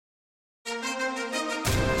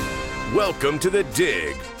Welcome to The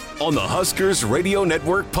Dig on the Huskers Radio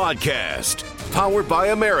Network podcast, powered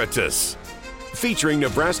by Emeritus, featuring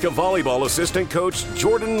Nebraska volleyball assistant coach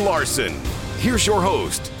Jordan Larson. Here's your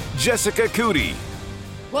host, Jessica Coody.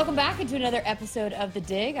 Welcome back into another episode of The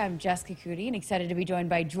Dig. I'm Jessica Coody and excited to be joined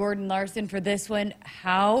by Jordan Larson for this one.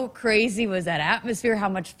 How crazy was that atmosphere? How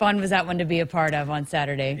much fun was that one to be a part of on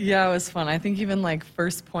Saturday? Yeah, it was fun. I think even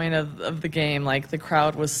first point of the game, the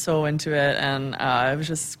crowd was so into it, and it was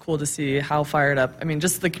just cool to see how fired up. I mean,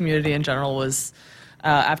 just the community in general was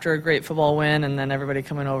after a great football win, and then everybody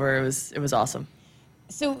coming over. It was awesome.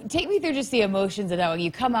 So take me through just the emotions of that one.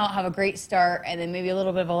 You come out, have a great start, and then maybe a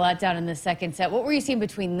little bit of a letdown in the second set. What were you seeing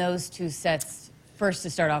between those two sets first to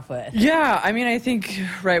start off with? Yeah, I mean, I think,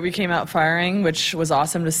 we came out firing, which was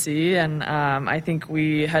awesome to see. And I think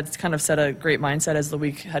we had kind of set a great mindset as the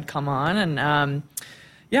week had come on. And,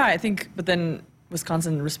 but then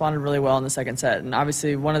Wisconsin responded really well in the second set. And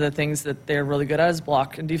obviously one of the things that they're really good at is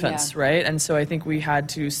block and defense, right? And so I think we had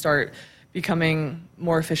to start becoming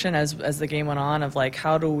more efficient as the game went on of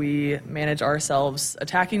how do we manage ourselves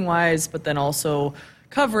attacking wise, but then also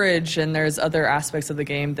coverage, and there's other aspects of the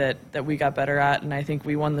game that we got better at. And I think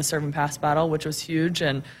we won the serve and pass battle, which was huge,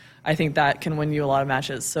 and I think that can win you a lot of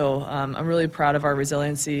matches. So I'm really proud of our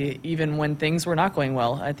resiliency even when things were not going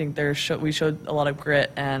well. I think we showed a lot of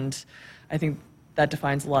grit, and I think that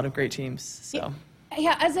defines a lot of great teams. So.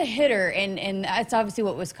 Yeah, as a hitter, and that's obviously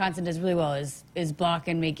what Wisconsin does really well is block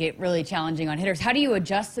and make it really challenging on hitters. How do you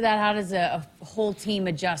adjust to that? How does a whole team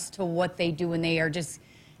adjust to what they do when they are just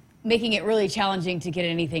making it really challenging to get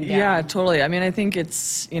anything down? Yeah, totally. I mean, I think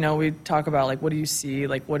it's, we talk about what do you see?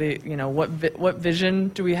 What vision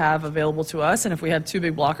do we have available to us? And if we have two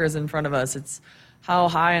big blockers in front of us, it's how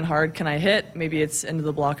high and hard can I hit? Maybe it's into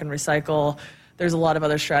the block and recycle. There's a lot of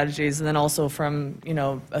other strategies. And then also from,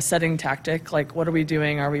 a setting tactic, what are we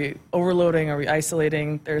doing? Are we overloading? Are we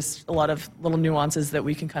isolating? There's a lot of little nuances that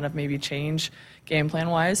we can kind of maybe change game plan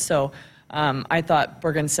wise. So I thought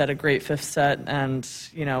Bergen set a great fifth set, and,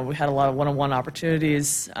 we had a lot of one-on-one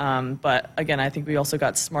opportunities. But again, I think we also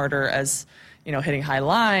got smarter as, hitting high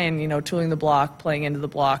line, tooling the block, playing into the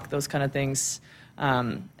block, those kind of things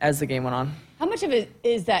as the game went on. How much of it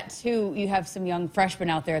is that, too, you have some young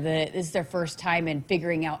freshmen out there that this is their first time in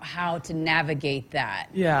figuring out how to navigate that?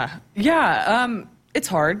 Yeah, it's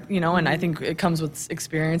hard, and I think it comes with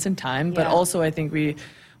experience and time, but also I think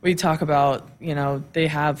we talk about, they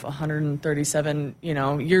have 137,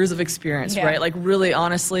 years of experience, right? Really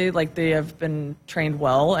honestly, they have been trained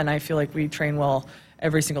well, and I feel like we train well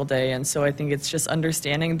every single day, and so I think it's just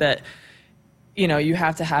understanding that you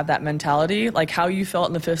have to have that mentality, how you felt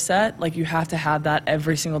in the fifth set, you have to have that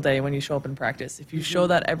every single day when you show up in practice. If you show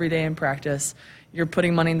that every day in practice, you're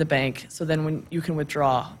putting money in the bank, so then when you can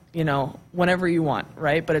withdraw, whenever you want,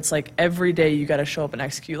 right? But it's every day you got to show up and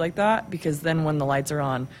execute like that, because then when the lights are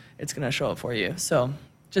on, it's going to show up for you. So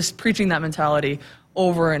just preaching that mentality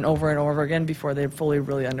over and over and over again before they fully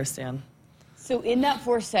really understand. So in that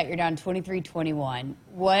fourth set, you're down 23-21.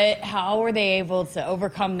 How were they able to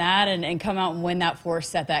overcome that and come out and win that fourth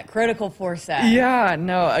set, that critical fourth set? Yeah,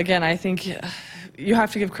 no, again, I think you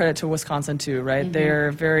have to give credit to Wisconsin too, right? Mm-hmm.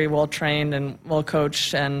 They're very well trained and well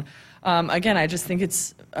coached, and again, I just think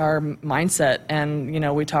it's our mindset, and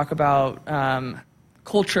we talk about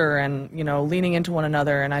culture and leaning into one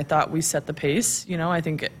another, and I thought we set the pace. I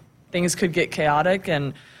think things could get chaotic,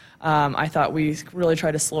 and I thought we really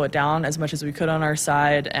tried to slow it down as much as we could on our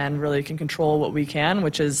side and really can control what we can,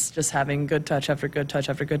 which is just having good touch after good touch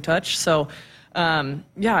after good touch. So, I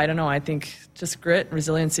don't know. I think just grit,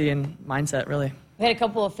 resiliency, and mindset, really. We had a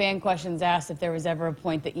couple of fan questions asked if there was ever a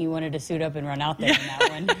point that you wanted to suit up and run out there in that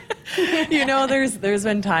one. There's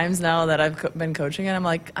been times now that I've been coaching, and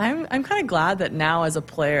I'm kind of glad that now as a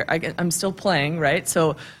player, I'm still playing, right?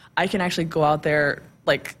 So I can actually go out there,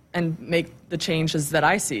 and make the changes that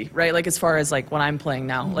I see, right? As far as when I'm playing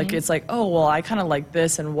now, mm-hmm. It's oh, well, I kind of like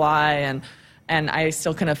this and why, and I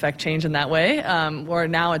still can affect change in that way. Where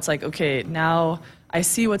now it's okay, now I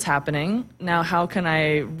see what's happening. Now how can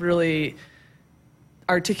I really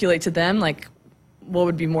articulate to them what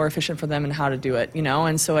would be more efficient for them and how to do it,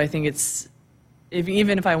 And so I think it's,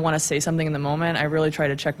 even if I want to say something in the moment, I really try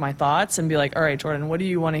to check my thoughts and be all right, Jordan, what do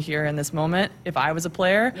you want to hear in this moment if I was a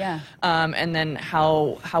player? Yeah. And then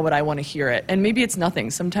how would I want to hear it? And maybe it's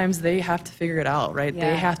nothing. Sometimes they have to figure it out, right? Yeah.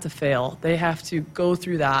 They have to fail. They have to go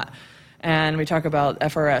through that. And we talk about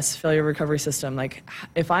FRS, failure recovery system.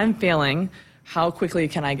 If I'm failing, how quickly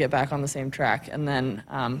can I get back on the same track? And then,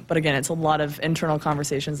 but again, it's a lot of internal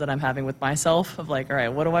conversations that I'm having with myself of all right,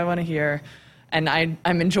 what do I want to hear? And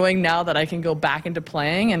I'm enjoying now that I can go back into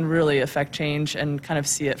playing and really affect change and kind of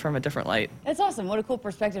see it from a different light. That's awesome. What a cool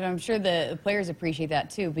perspective. I'm sure the players appreciate that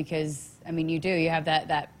too, because, I mean, you have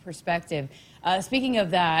that perspective. Speaking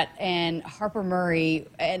of that, and Harper Murray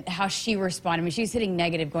and how she responded, I mean, she's hitting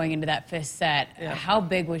negative going into that fifth set. Yeah. How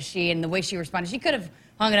big was she, and the way she responded? She could have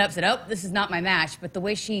hung it up, said, oh, this is not my match, but the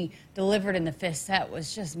way she delivered in the fifth set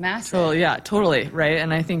was just massive. So, yeah, totally, right?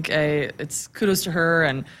 And I think it's kudos to her,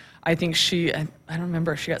 and I think I don't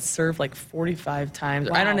remember, she got served like 45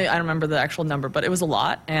 times. Wow. I don't remember the actual number, but it was a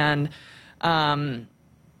lot, and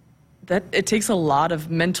that it takes a lot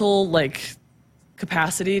of mental, like,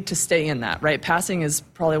 capacity to stay in that, right? Passing is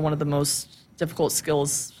probably one of the most difficult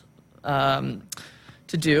skills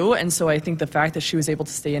to do, and so I think the fact that she was able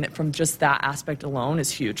to stay in it from just that aspect alone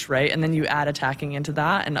is huge, right? And then you add attacking into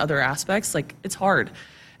that and other aspects, like, it's hard.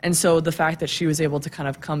 And so the fact that she was able to kind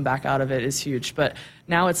of come back out of it is huge. But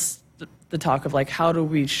now it's the talk of, like, how do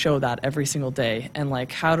we show that every single day? And,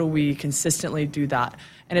 like, how do we consistently do that?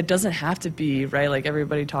 And it doesn't have to be, right, like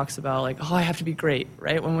everybody talks about, like, oh, I have to be great,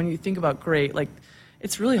 right? When you think about great, like,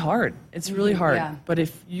 it's really hard. It's really hard. Yeah. But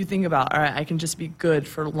if you think about, all right, I can just be good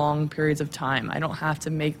for long periods of time. I don't have to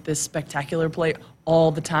make this spectacular play all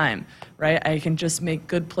the time, right? I can just make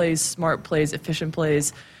good plays, smart plays, efficient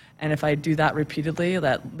plays. And if I do that repeatedly,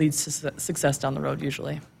 that leads to success down the road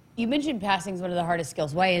usually. You mentioned passing is one of the hardest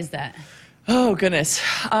skills. Why is that? Oh, goodness.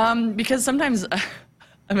 Because sometimes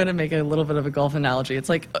I'm going to make a little bit of a golf analogy. It's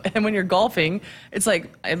like, and when you're golfing, it's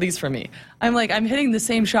like, at least for me, I'm hitting the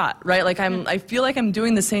same shot, right? Like I feel like I'm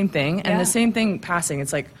doing the same thing, and the same thing passing.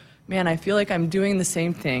 It's like, man, I feel like I'm doing the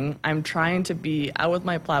same thing. I'm trying to be out with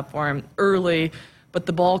my platform early, but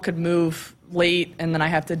the ball could move late, and then I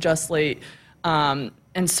have to adjust late.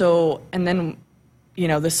 And then, you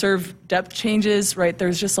know, the serve depth changes, right?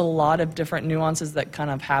 There's just a lot of different nuances that kind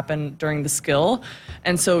of happen during the skill.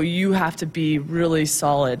 And so you have to be really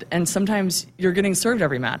solid. And sometimes you're getting served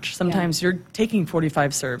every match. Sometimes you're taking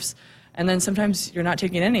 45 serves. And then sometimes you're not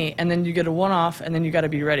taking any. And then you get a one-off, and then you got to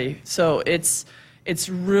be ready. So it's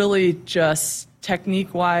really just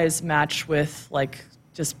technique-wise matched with, like,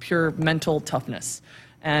 just pure mental toughness.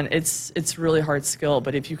 And it's really hard skill.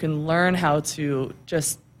 But if you can learn how to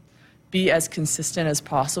just be as consistent as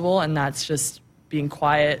possible, and that's just being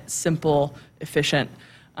quiet, simple, efficient,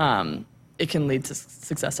 it can lead to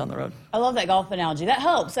success on the road. I love that golf analogy. That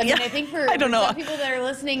helps. I mean, I think for some people that are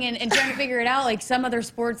listening and trying to figure it out, like, some other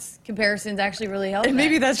sports comparisons actually really help. And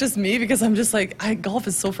maybe that's just me, because I'm just like, golf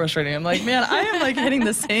is so frustrating. I'm like, man, I am like hitting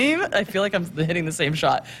the same. I feel like I'm hitting the same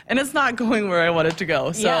shot, and it's not going where I want it to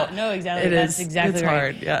go. So yeah, no, exactly. That's exactly it's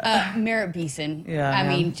right. hard. Yeah. Merritt Beason. Yeah. I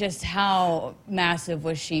mean, just how massive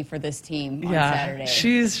was she for this team on Saturday?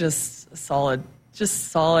 She's just solid,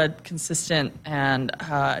 consistent, and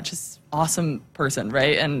just awesome person,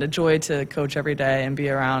 right? And a joy to coach every day and be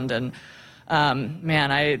around. And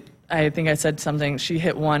man, I think I said something. She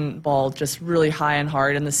hit one ball just really high and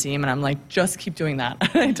hard in the seam, and I'm like, just keep doing that.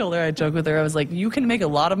 I told her, I joked with her, I was like, you can make a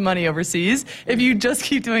lot of money overseas if you just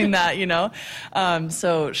keep doing that, you know?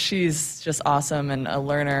 So she's just awesome and a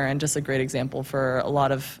learner, and just a great example for a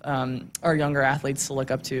lot of our younger athletes to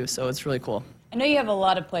look up to. So it's really cool. I know you have a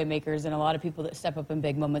lot of playmakers and a lot of people that step up in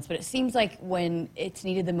big moments, but it seems like when it's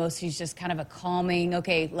needed the most, she's just kind of a calming,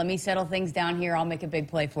 okay, let me settle things down here, I'll make a big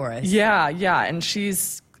play for us. Yeah, and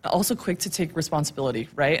she's also quick to take responsibility,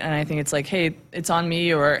 right? And I think it's like, hey, it's on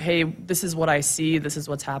me, or hey, this is what I see, this is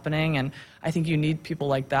what's happening, and I think you need people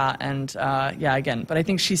like that. And but I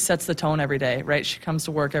think she sets the tone every day, right? She comes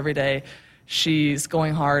to work every day, she's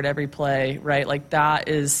going hard every play, right? Like, that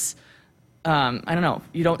is... I don't know,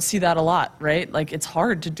 you don't see that a lot, right? Like, it's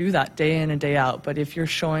hard to do that day in and day out, but if you're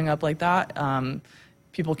showing up like that,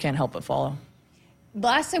 people can't help but follow.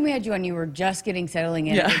 Last time we had you on, you were just settling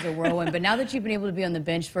in. It was a whirlwind, but now that you've been able to be on the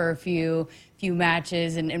bench for a few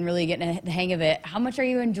matches and really getting the hang of it, how much are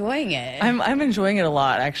you enjoying it? I'm enjoying it a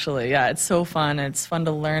lot, actually. Yeah, it's so fun. It's fun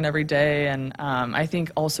to learn every day, and I think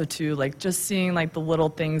also too, like, just seeing, like, the little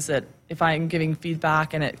things that if I'm giving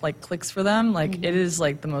feedback and it, like, clicks for them, like, it is,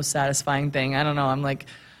 like, the most satisfying thing. I don't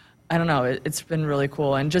know. It's been really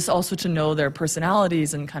cool, and just also to know their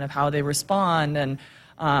personalities and kind of how they respond. And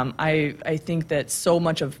I think that so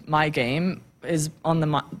much of my game is on the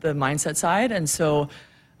mindset side, and so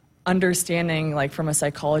understanding, like, from a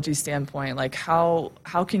psychology standpoint, like, how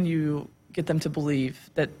can you get them to believe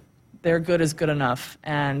that their good is good enough,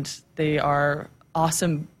 and they are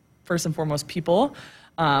awesome, first and foremost, people,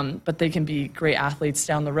 but they can be great athletes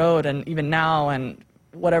down the road and even now and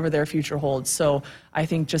whatever their future holds. So I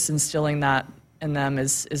think just instilling that in them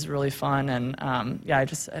is really fun, and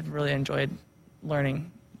I've really enjoyed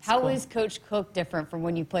learning How is Coach Cook different from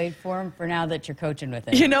when you played for him for now that you're coaching with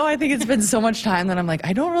him? You know, I think it's been so much time that I'm like,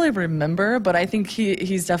 I don't really remember, but I think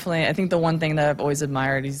he's definitely, I think the one thing that I've always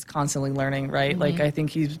admired, he's constantly learning, right? Like, I think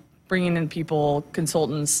he's bringing in people,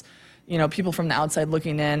 consultants, you know, people from the outside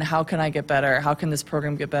looking in. How can I get better? How can this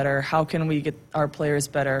program get better? How can we get our players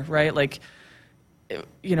better, right? Like,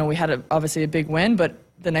 you know, we had obviously a big win, but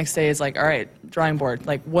the next day is like, all right, drawing board.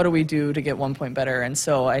 Like, what do we do to get 1 point better? And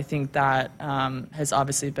so I think that has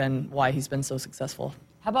obviously been why he's been so successful.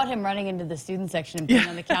 How about him running into the student section and putting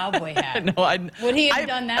on the cowboy hat? No, Would he have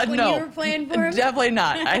done that when you were playing for him? Definitely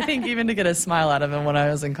not. I think even to get a smile out of him when I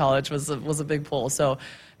was in college was a big pull. So,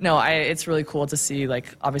 no, it's really cool to see.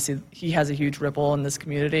 Like, obviously, he has a huge ripple in this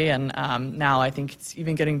community, and now I think it's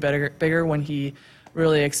even getting bigger when he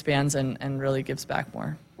really expands and really gives back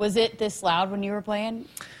more. Was it this loud when you were playing?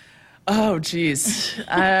 Oh, geez.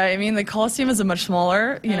 I mean, the Coliseum is a much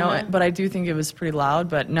smaller, you know, but I do think it was pretty loud.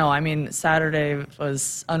 But no, I mean, Saturday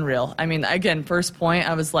was unreal. I mean, again, first point,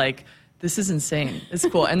 I was like, this is insane. It's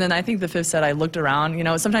cool. And then I think the fifth set, I looked around. You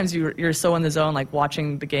know, sometimes you're so in the zone, like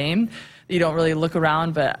watching the game, you don't really look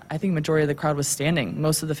around. But I think majority of the crowd was standing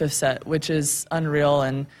most of the fifth set, which is unreal.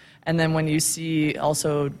 And then when you see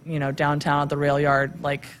also, you know, downtown at the rail yard,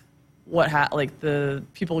 like like the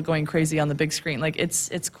people going crazy on the big screen, like it's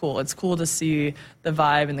cool. It's cool to see the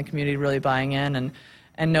vibe and the community really buying in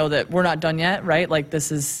and know that we're not done yet, right? Like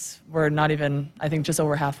we're not even, I think, just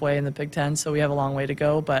over halfway in the Big Ten, so we have a long way to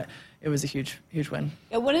go, but it was a huge win.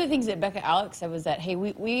 One of the things that Becca Alex said was that, hey,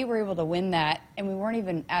 we were able to win that, and we weren't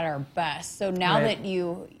even at our best. So now that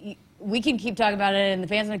we can keep talking about it, and the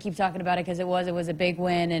fans want to keep talking about it because it was a big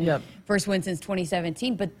win and first win since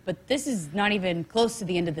 2017. But this is not even close to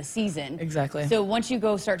the end of the season. Exactly. So once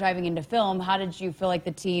you start diving into film, how did you feel like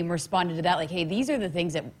the team responded to that? Like, hey, these are the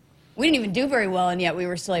things that we didn't even do very well, and yet we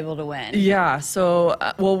were still able to win. Yeah. So,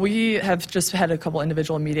 we have just had a couple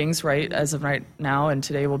individual meetings, right, as of right now, and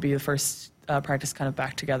today will be the first practice kind of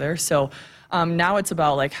back together. So. Now it's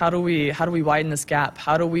about like how do we widen this gap?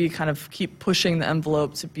 How do we kind of keep pushing the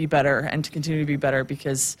envelope to be better and to continue to be better?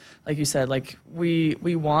 Because, like you said, like we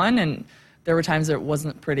won and there were times that it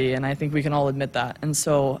wasn't pretty, and I think we can all admit that. And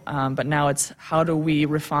so, but now it's how do we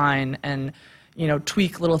refine and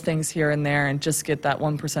tweak little things here and there and just get that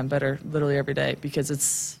 1% better literally every day because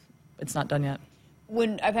it's not done yet.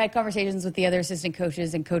 When I've had conversations with the other assistant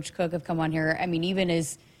coaches and Coach Cook have come on here, I mean, even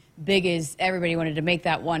as big as everybody wanted to make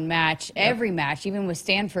that one match, every match, even with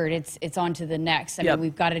Stanford, it's on to the next. I mean,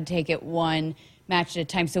 we've got to take it one match at a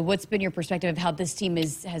time. So what's been your perspective of how this team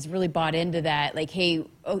has really bought into that? Like, hey,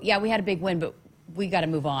 we had a big win, but we got to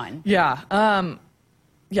move on. Yeah. I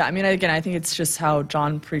mean, again, I think it's just how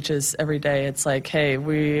John preaches every day. It's like, hey,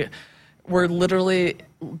 we're literally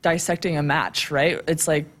dissecting a match, right? It's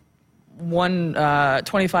like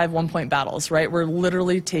 25 one-point battles, right? We're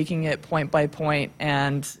literally taking it point by point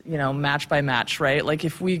and, match by match, right? Like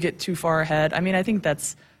if we get too far ahead, I mean, I think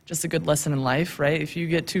that's just a good lesson in life, right? If you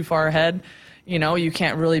get too far ahead, you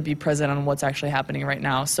can't really be present on what's actually happening right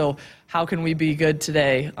now. So how can we be good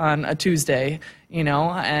today on a Tuesday,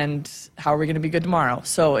 and how are we going to be good tomorrow?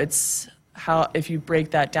 So it's how, if you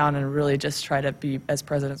break that down and really just try to be as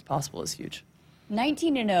present as possible is huge.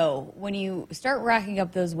 19-0, when you start racking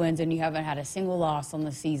up those wins and you haven't had a single loss on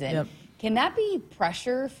the season, can that be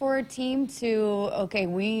pressure for a team to, okay,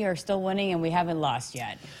 we are still winning and we haven't lost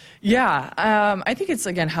yet? Yeah, I think it's,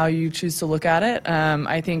 again, how you choose to look at it.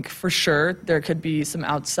 I think for sure there could be some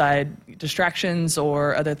outside distractions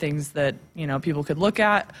or other things that, people could look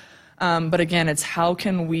at. But again, it's how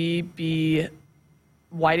can we be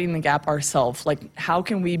widening the gap ourselves? Like, how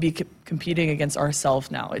can we be competing against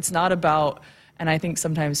ourselves now? It's not about... And I think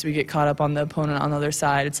sometimes we get caught up on the opponent on the other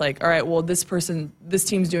side. It's like, all right, well, this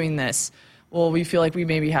team's doing this. Well, we feel like we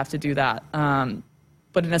maybe have to do that.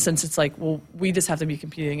 But in a sense, it's like, well, we just have to be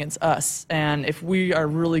competing against us. And if we are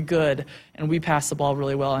really good and we pass the ball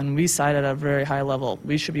really well and we side at a very high level,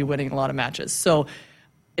 we should be winning a lot of matches. So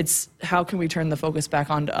it's how can we turn the focus back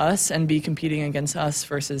onto us and be competing against us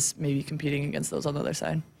versus maybe competing against those on the other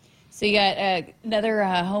side. So you got another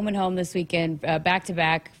home and home this weekend,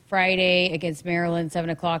 back-to-back, Friday against Maryland, 7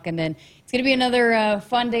 o'clock, and then it's going to be another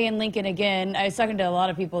fun day in Lincoln again. I was talking to a lot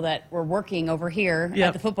of people that were working over here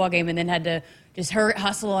at the football game and then had to just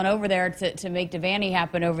hustle on over there to make Devaney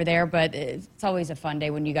happen over there, but it's always a fun day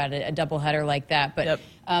when you got a doubleheader like that. But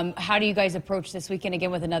how do you guys approach this weekend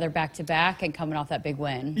again with another back-to-back and coming off that big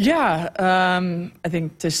win? Yeah, I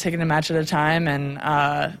think just taking a match at a time, and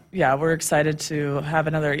we're excited to have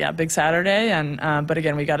another big Saturday, and but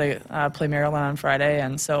again, we got to play Maryland on Friday,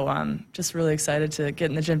 and so just really excited to get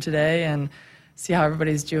in the gym today and see how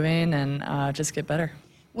everybody's doing and just get better.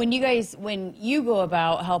 When you go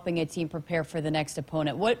about helping a team prepare for the next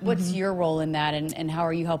opponent, what's your role in that, and how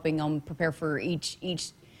are you helping them prepare for each?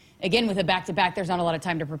 Again, with a back-to-back, there's not a lot of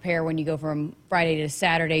time to prepare when you go from Friday to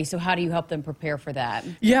Saturday. So how do you help them prepare for that?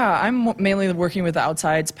 Yeah, I'm mainly working with the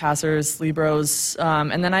outsides, passers, libros,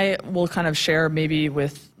 and then I will kind of share maybe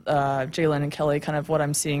with Jalen and Kelly kind of what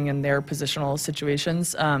I'm seeing in their positional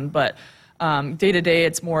situations. But day to day,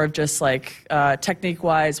 it's more of just like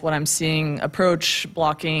technique-wise, what I'm seeing, approach,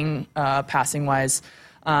 blocking, passing-wise.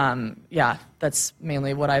 That's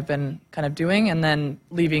mainly what I've been kind of doing, and then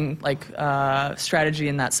leaving like strategy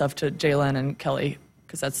and that stuff to Jalen and Kelly,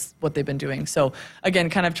 because that's what they've been doing. So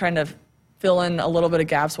again, kind of trying to fill in a little bit of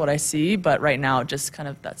gaps what I see, but right now just kind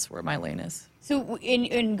of that's where my lane is. So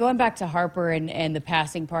in going back to Harper and the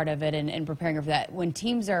passing part of it and preparing her for that, when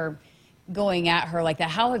teams are going at her like that,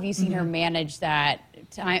 how have you seen her manage that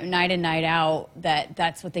time, night in, night out,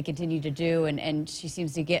 that's what they continue to do, and she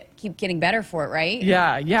seems to keep getting better for it, right?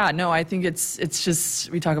 Yeah. No, I think it's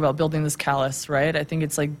just, we talk about building this callus, right? I think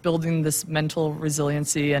it's like building this mental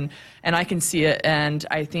resiliency, and I can see it, and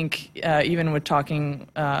I think even with talking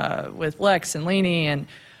with Lex and Lainey, and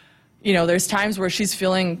there's times where she's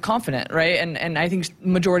feeling confident, right? And I think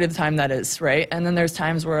majority of the time that is, right? And then there's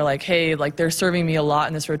times where like, hey, like they're serving me a lot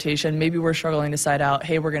in this rotation. Maybe we're struggling to side out.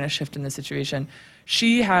 Hey, we're going to shift in this situation.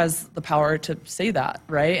 She has the power to say that,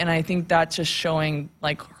 right? And I think that's just showing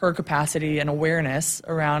like her capacity and awareness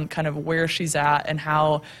around kind of where she's at and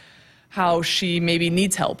how she maybe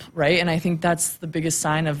needs help, right? And I think that's the biggest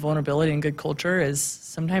sign of vulnerability and good culture is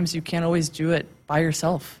sometimes you can't always do it by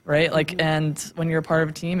yourself, right? Like, and when you're a part of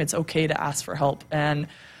a team, it's okay to ask for help. And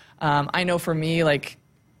I know for me, like,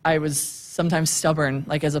 I was sometimes stubborn,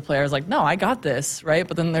 like as a player, I was like, no, I got this, right?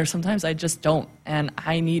 But then there's sometimes I just don't, and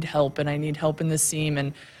I need help, and I need help in this team.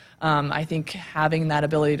 And I think having that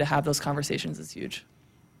ability to have those conversations is huge.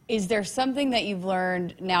 Is there something that you've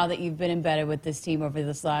learned now that you've been embedded with this team over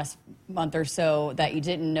this last month or so that you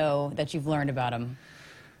didn't know that you've learned about them?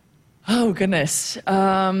 Oh, goodness.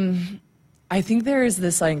 I think there is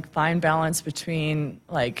this like fine balance between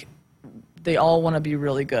like they all want to be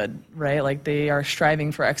really good, right? Like they are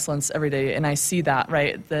striving for excellence every day, and I see that,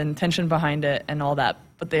 right? The intention behind it and all that,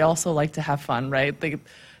 but they also like to have fun, right? They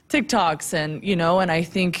TikToks and and I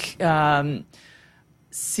think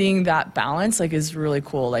seeing that balance like is really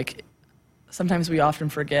cool. Like sometimes we often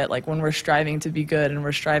forget, like when we're striving to be good and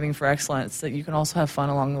we're striving for excellence, that you can also have fun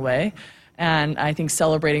along the way. And I think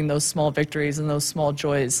celebrating those small victories and those small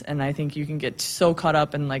joys, and I think you can get so caught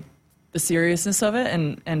up in like the seriousness of it.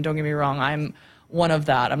 And don't get me wrong, I'm one of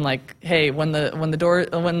that. I'm like, hey, when the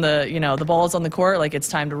ball is on the court, like it's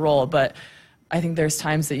time to roll. But I think there's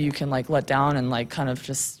times that you can like let down and like kind of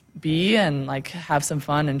just be and like have some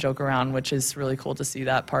fun and joke around, which is really cool to see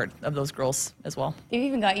that part of those girls as well. They've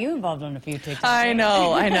even got you involved on a few TikToks. I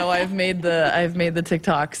know. I've made the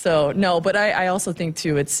TikTok. So no, but I also think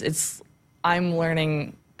too, it's I'm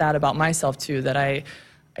learning that about myself too, that I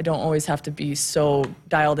don't always have to be so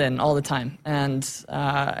dialed in all the time. And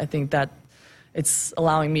I think that it's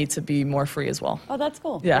allowing me to be more free as well. Oh, that's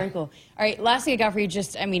cool. Yeah. Very cool. All right, last thing I got for you,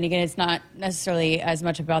 again, it's not necessarily as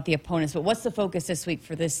much about the opponents, but what's the focus this week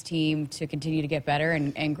for this team to continue to get better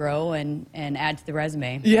and grow and add to the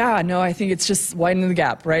resume? Yeah, no, I think it's just widening the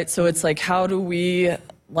gap, right? So it's like, how do we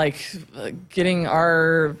getting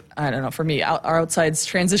our, I don't know, for me, our outsides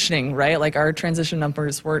transitioning, right? Like our transition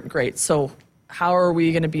numbers weren't great. So how are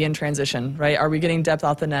we going to be in transition, right? Are we getting depth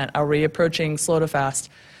off the net? Are we approaching slow to fast?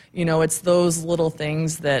 It's those little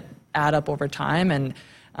things that add up over time. And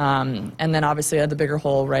then obviously at the bigger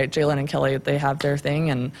whole, right? Jalen and Kelly, they have their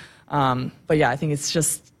thing. But yeah, I think it's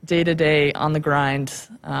just day to day on the grind.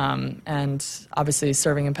 And obviously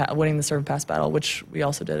serving and winning the serve and pass battle, which we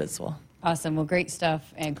also did as well. Awesome. Well, great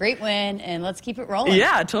stuff and great win, and let's keep it rolling.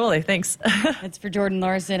 Yeah, totally. Thanks. That's for Jordan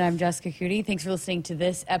Larson. I'm Jessica Coody. Thanks for listening to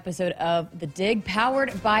this episode of The Dig,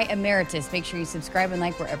 powered by Emeritus. Make sure you subscribe and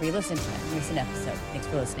like wherever you listen to miss an episode. Thanks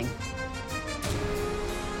for listening.